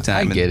 Yeah, big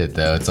time. I get it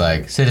though. It's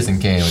Citizen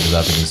Kane, which is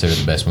often considered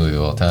the best movie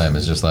of all time.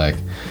 It's just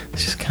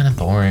kind of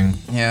boring.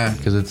 Yeah,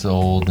 because it's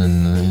old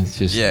and it's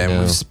just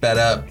we've sped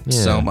up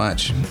so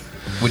much,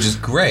 which is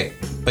great.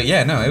 But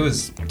yeah, no, it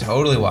was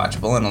totally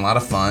watchable and a lot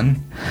of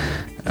fun.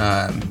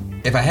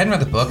 If I hadn't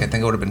read the book, I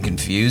think I would have been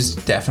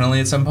confused.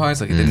 Definitely at some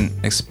points, it didn't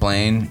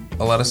explain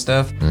a lot of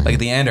stuff. At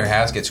the end, her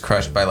house gets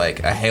crushed by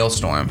a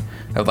hailstorm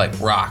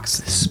of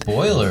rocks.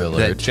 Spoiler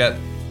alert.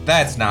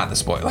 That's not the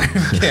spoiler,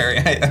 Carrie.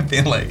 I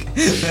feel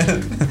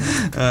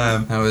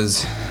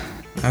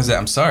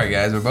I'm sorry,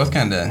 guys. We're both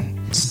kind of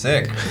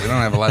sick. We don't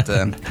have a lot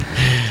to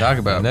talk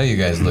about. I know you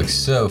guys look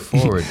so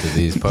forward to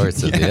these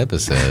parts of the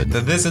episode.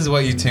 This is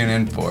what you tune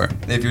in for,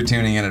 if you're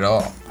tuning in at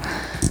all.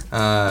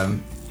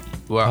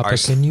 Papa,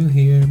 can you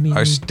hear me?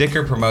 Our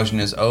sticker promotion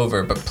is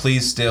over, but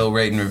please still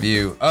rate and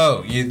review.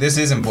 This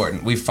is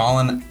important. We've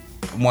fallen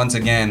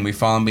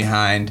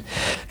behind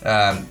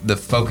the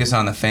Focus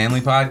on the Family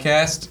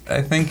podcast,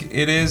 I think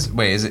it is.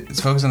 Wait, it's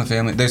Focus on the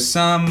Family? There's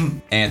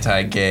some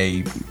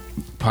anti-gay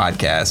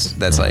podcast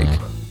that's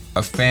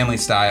a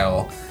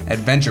family-style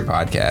adventure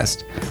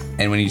podcast,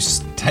 and when you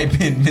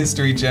type in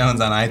Mystery Jones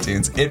on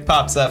iTunes, it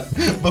pops up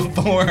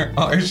before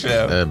our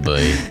show. Oh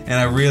boy. And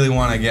I really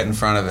want to get in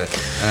front of it.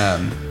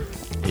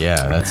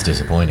 Yeah, that's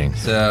disappointing.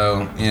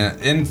 So,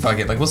 and fuck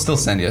it. We'll still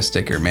send you a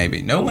sticker,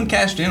 maybe. No one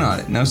cashed in on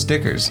it. No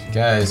stickers.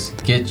 Guys,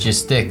 get your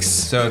sticks.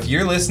 So if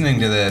you're listening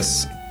to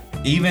this,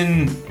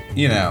 even,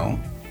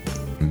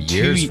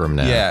 years from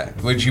now. Yeah,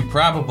 which you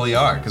probably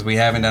are, because we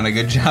haven't done a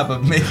good job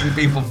of making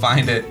people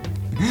find it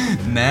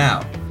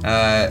now.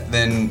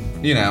 Then,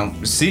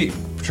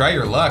 try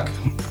your luck.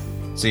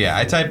 So yeah,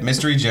 I typed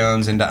Mystery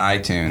Jones into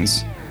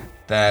iTunes.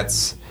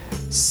 That's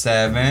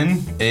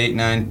 7, 8,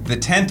 9. The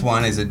 10th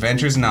one is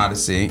Adventures in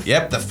Odyssey.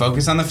 Yep, the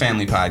Focus on the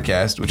Family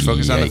podcast, which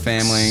Focus on the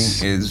Family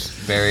is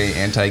very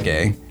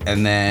anti-gay.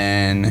 And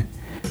then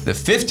the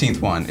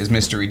 15th one is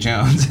Mystery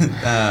Jones.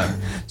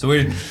 So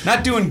we're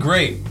not doing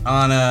great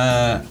on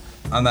the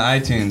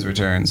iTunes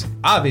returns.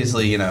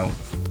 Obviously,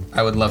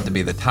 I would love to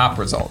be the top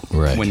result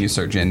when you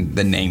search in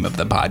the name of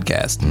the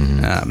podcast.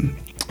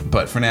 Mm-hmm.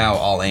 But for now,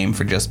 I'll aim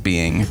for just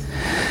being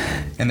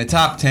in the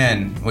top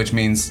 10, which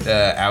means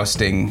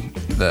ousting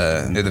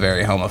the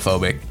very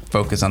homophobic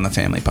Focus on the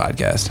Family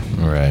podcast.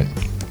 Right.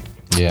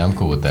 Yeah, I'm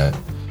cool with that.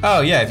 Oh,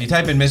 yeah, if you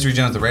type in Mystery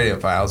Jones, the Radio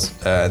Files,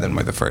 then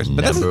we're the first.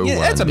 But that's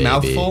a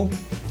mouthful,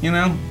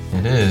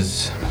 It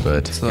is,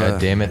 but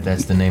God damn it,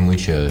 that's the name we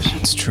chose.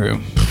 It's true.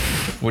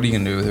 What are you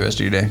going to do with the rest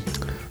of your day?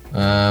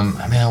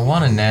 I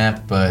want a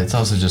nap, but it's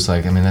also just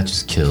that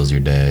just kills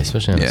your day,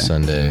 especially on a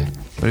Sunday.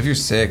 But if you're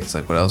sick, it's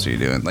what else are you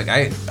doing?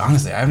 I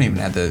haven't even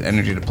had the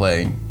energy to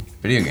play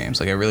video games.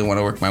 I really want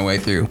to work my way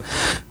through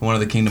one of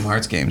the Kingdom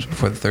Hearts games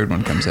before the third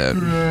one comes out.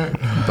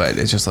 But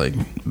it's just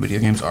video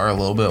games are a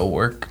little bit of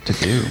work to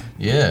do.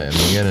 Yeah,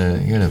 you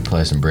gotta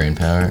apply some brain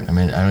power. I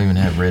don't even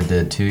have Red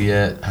Dead 2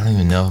 yet. I don't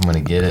even know if I'm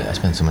gonna get it. I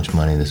spent so much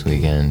money this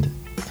weekend.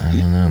 I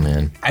don't know,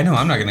 man. I know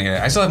I'm not gonna get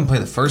it. I still haven't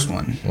played the first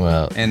one.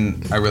 Well,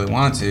 and I really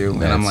want to.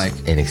 And I'm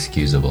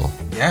inexcusable.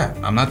 Yeah,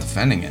 I'm not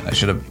defending it. I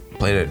should have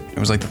played it. It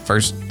was the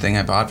first thing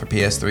I bought for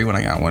PS3 when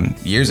I got one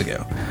years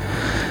ago.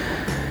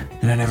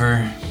 And I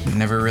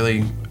never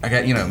really, I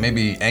got,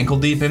 maybe ankle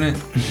deep in it.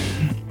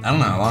 I don't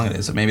know how long it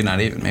is, so maybe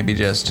not even, maybe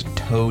just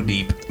toe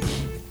deep.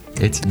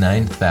 It's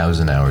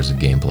 9,000 hours of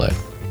gameplay.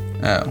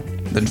 Oh,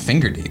 than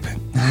finger deep.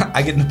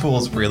 I get in the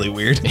pools really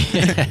weird.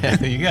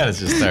 You gotta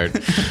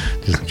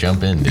just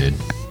jump in, dude.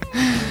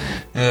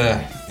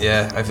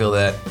 Yeah, I feel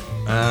that.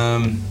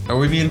 Are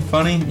we being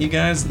funny, you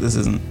guys? This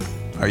isn't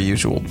our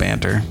usual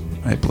banter.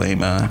 I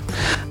blame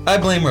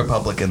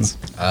Republicans.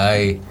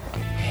 I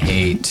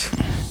hate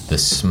the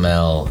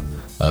smell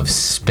of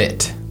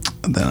spit.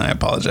 Then I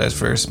apologize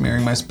for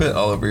smearing my spit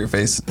all over your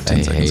face 10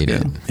 I seconds hate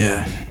ago. it.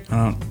 Yeah,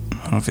 I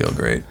don't feel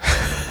great.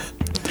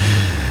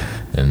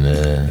 And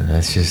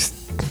that's just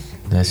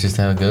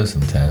how it goes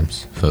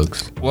sometimes,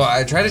 folks. Well,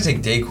 I try to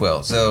take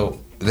Dayquil.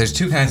 So there's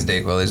two kinds of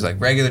Dayquil. There's like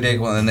regular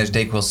Dayquil, and then there's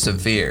Dayquil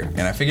Severe.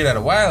 And I figured out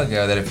a while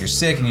ago that if you're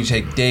sick and you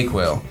take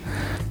Dayquil,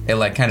 it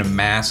like kind of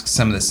masks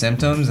some of the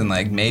symptoms and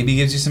like maybe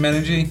gives you some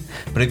energy.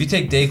 But if you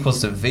take Dayquil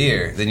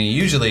Severe, then you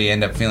usually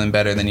end up feeling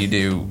better than you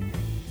do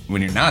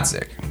when you're not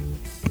sick.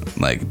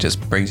 Like it just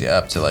brings you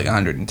up to like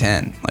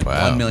 110, like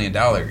Wow. $1 million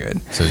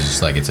good. So it's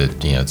just like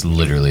it's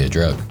literally a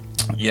drug.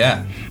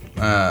 Yeah.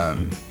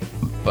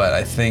 But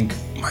I think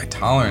my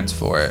tolerance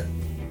for it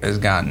has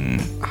gotten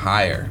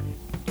higher,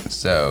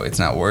 so it's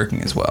not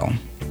working as well,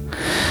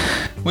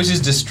 which is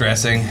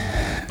distressing.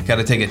 Got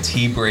to take a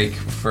tea break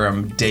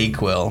from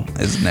Dayquil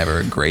is never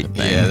a great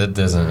thing. Yeah,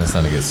 that's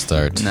not a good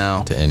start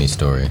to any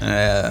story.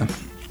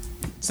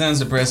 Sounds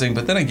depressing,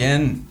 but then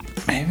again,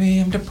 maybe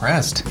I'm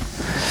depressed.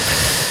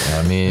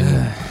 I mean,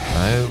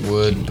 I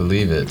would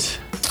believe it.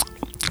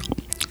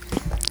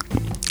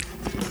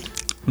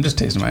 I'm just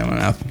tasting my own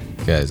mouth.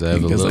 Guys, I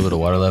have a little bit of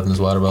water left in this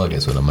water bottle.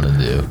 Guess what I'm gonna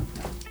do?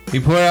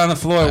 You pour it on the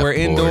floor. We're poured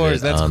indoors.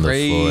 it That's on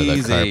crazy.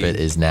 The floor. The carpet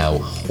is now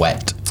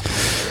wet.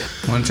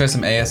 Want to try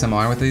some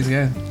ASMR with these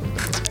guys?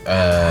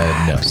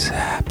 No.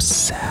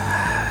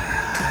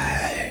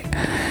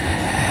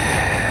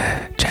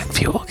 Jet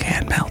fuel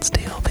can melt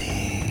steel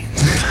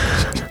beams.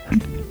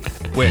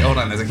 Wait, hold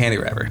on. There's a candy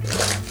wrapper.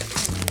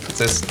 Is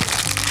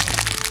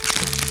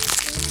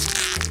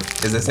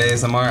this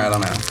ASMR? I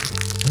don't know.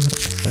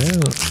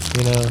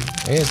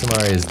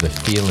 ASMR is the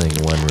feeling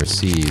one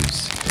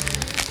receives.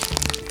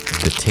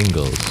 The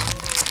tingles.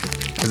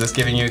 Is this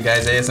giving you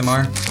guys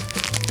ASMR?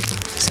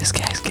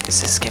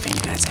 Is this giving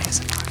you guys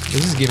ASMR?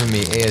 This is giving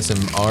me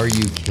ASMR. Are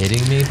you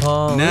kidding me,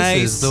 Paul?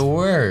 Nice. This is the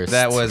worst.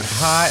 That was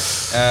hot.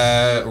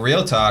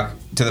 Real talk.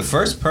 To the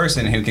first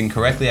person who can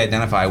correctly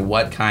identify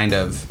what kind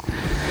of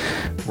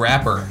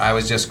wrapper I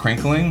was just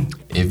crinkling.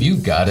 If you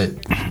got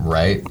it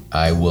right,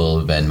 I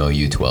will Venmo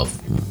you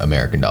 $12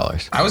 American.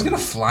 I was gonna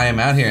fly him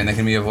out here and they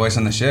can be a voice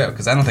on the show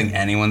because I don't think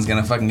anyone's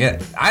gonna fucking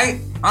get it.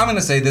 I'm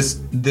gonna say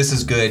this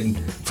is good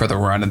for the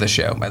run of the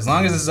show. As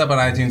long as this is up on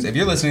iTunes, if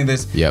you're listening to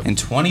this in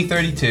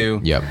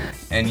 2032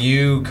 and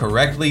you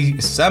correctly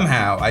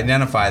somehow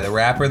identify the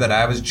wrapper that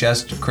I was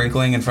just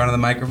crinkling in front of the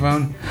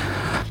microphone,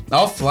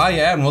 I'll fly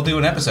you out and we'll do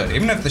an episode.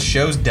 Even if the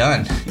show's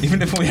done.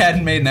 Even if we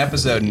hadn't made an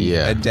episode in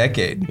a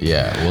decade.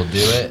 Yeah, we'll do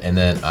it, and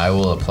then I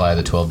will apply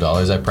the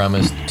 $12 I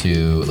promised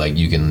to, like,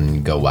 you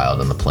can go wild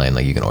on the plane.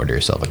 Like, you can order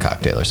yourself a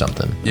cocktail or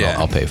something. Yeah.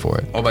 I'll pay for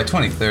it. Well, by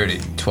 2030,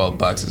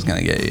 $12 is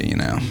gonna get you,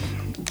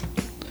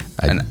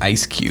 an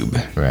ice cube.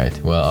 Right.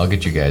 Well, I'll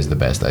get you guys the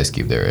best ice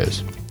cube there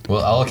is.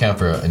 Well, I'll account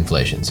for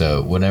inflation.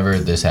 So whenever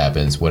this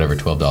happens, whatever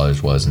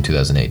 $12 was in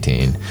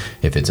 2018,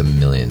 if it's $1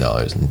 million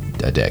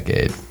in a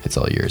decade, it's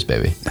all yours,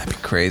 baby. That'd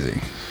be crazy.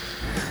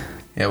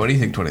 Yeah, what do you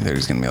think 2030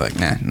 is going to be like?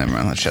 Nah, never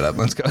mind. Let's shut up.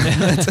 Let's go.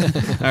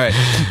 All right.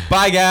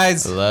 Bye,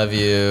 guys. Love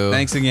you.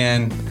 Thanks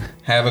again.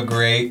 Have a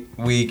great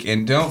week.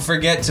 And don't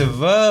forget to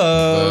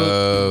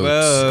vote.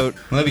 Vote.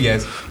 Love you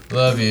guys.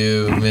 Love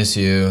you. Miss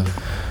you.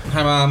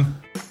 Hi, Mom.